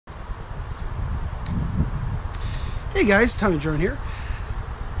Hey guys, Tommy Drone here.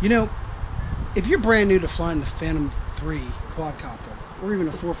 You know, if you're brand new to flying the Phantom 3 quadcopter, or even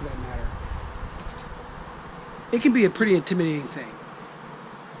a 4 for that matter, it can be a pretty intimidating thing.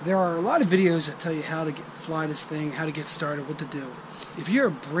 There are a lot of videos that tell you how to fly this thing, how to get started, what to do. If you're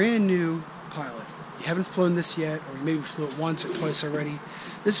a brand new pilot, you haven't flown this yet, or you maybe flew it once or twice already,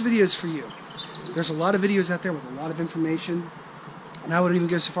 this video is for you. There's a lot of videos out there with a lot of information, and I wouldn't even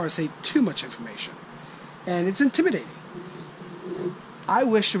go so far as to say too much information. And it's intimidating. I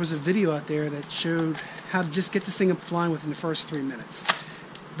wish there was a video out there that showed how to just get this thing up flying within the first 3 minutes.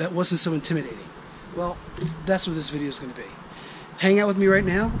 That wasn't so intimidating. Well, that's what this video is going to be. Hang out with me right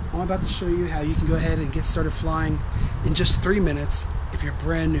now. I'm about to show you how you can go ahead and get started flying in just 3 minutes if you're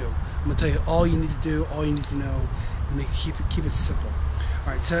brand new. I'm going to tell you all you need to do, all you need to know, and keep it simple.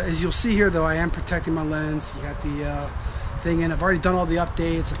 Alright, so as you'll see here though, I am protecting my lens. You got the thing in. I've already done all the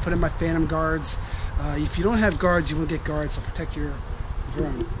updates. I've put in my Phantom guards. If you don't have guards, you won't get guards, so protect your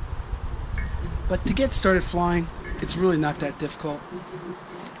drone. But to get started flying, it's really not that difficult.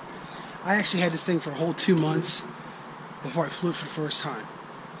 I actually had this thing for a whole 2 months before I flew it for the first time.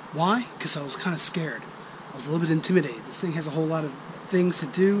 Why? Because I was kind of scared. I was a little bit intimidated. This thing has a whole lot of things to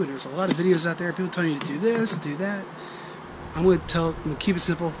do, and there's a lot of videos out there, people telling you to do this, do that. I'm going to keep it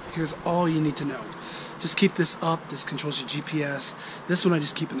simple. Here's all you need to know. Just keep this up. This controls your GPS. This one I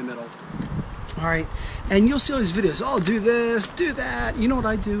just keep in the middle. Alright, and you'll see all these videos. Oh, do this, do that. You know what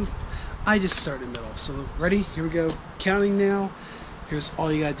I do? I just start in the middle. So, ready? Here we go. Counting now. Here's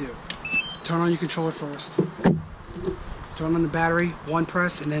all you gotta do. Turn on your controller first. Turn on the battery, one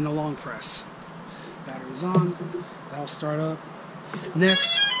press, and then a long press. Battery's on. That'll start up.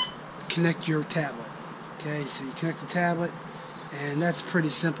 Next, connect your tablet. Okay, so you connect the tablet, and that's pretty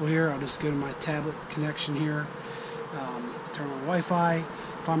simple here. I'll just go to my tablet connection here. Turn on Wi-Fi.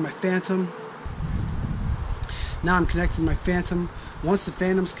 Find my Phantom. Now I'm connecting my Phantom. Once the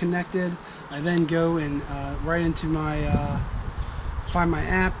Phantom's connected, I then go and right into my find my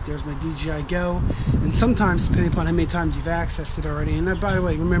app. There's my DJI Go, and sometimes depending upon how many times you've accessed it already. And by the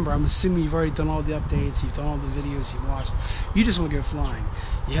way, remember, I'm assuming you've already done all the updates, you've done all the videos you've watched. You just want to go flying.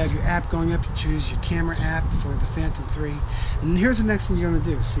 You have your app going up. You choose your camera app for the Phantom 3, and here's the next thing you're going to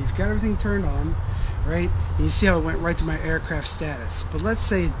do. So you've got everything turned on. Right? And you see how it went right to my aircraft status. But let's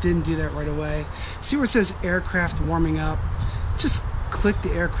say it didn't do that right away. See where it says aircraft warming up? Just click the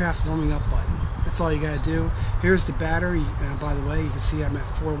aircraft warming up button. That's all you gotta do. Here's the battery. By the way, you can see I'm at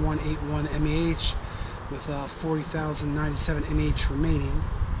 4181 mAh with 40,097 mAh remaining.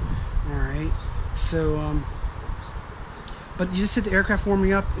 Alright. So, but you just hit the aircraft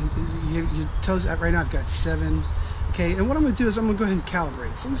warming up, and you tell us right now I've got 7. Okay, and what I'm gonna do is I'm gonna go ahead and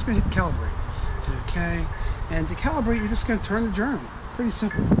calibrate. So I'm just gonna hit calibrate. Okay, and to calibrate, you're just going to turn the drone. Pretty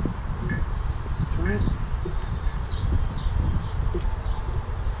simple. Turn it.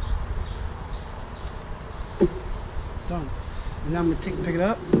 Done. And now I'm going to pick it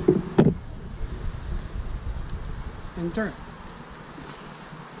up and turn it.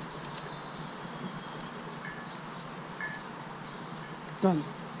 Done.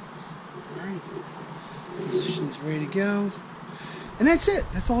 All right. Position's ready to go. And that's it.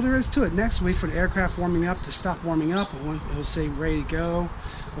 That's all there is to it. Next, wait for the aircraft warming up to stop warming up. It'll say ready to go,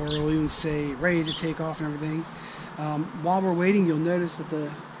 or it'll even say ready to take off and everything. While we're waiting, you'll notice that the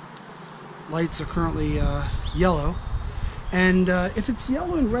lights are currently yellow. And if it's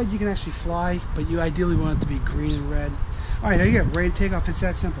yellow and red, you can actually fly, but you ideally want it to be green and red. All right, there you go. Ready to take off. It's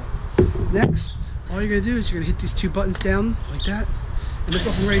that simple. Next, all you're going to do is you're going to hit these 2 buttons down like that, and it's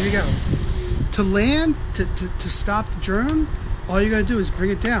up and ready to go. To land, to stop the drone, all you gotta do is bring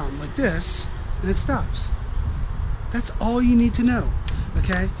it down like this, and it stops. That's all you need to know.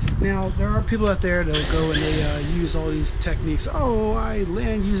 Okay? Now, there are people out there that'll go and they use all these techniques. Oh, I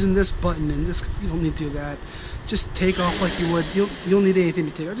land using this button and this. You don't need to do that. Just take off like you would. You don't need anything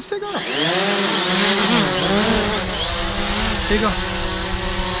to take off. Just take off. Take off.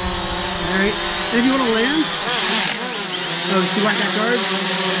 All right. And if you want to land, oh, see why I got guards?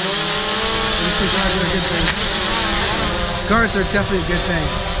 Guards are a good thing. Guards are definitely a good thing,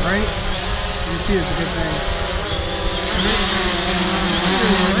 right? You see it's a good thing.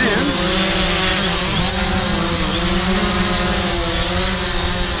 Land.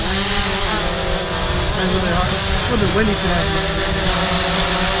 It's really hard. It's a little bit windy today.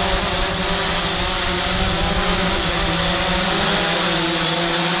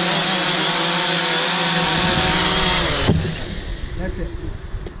 That's it.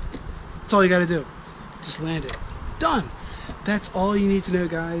 That's all you gotta do. Just land it. Done. That's all you need to know,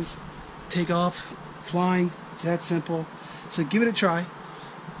 guys. Take off, flying, it's that simple. So give it a try.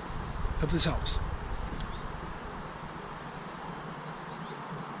 Hope this helps.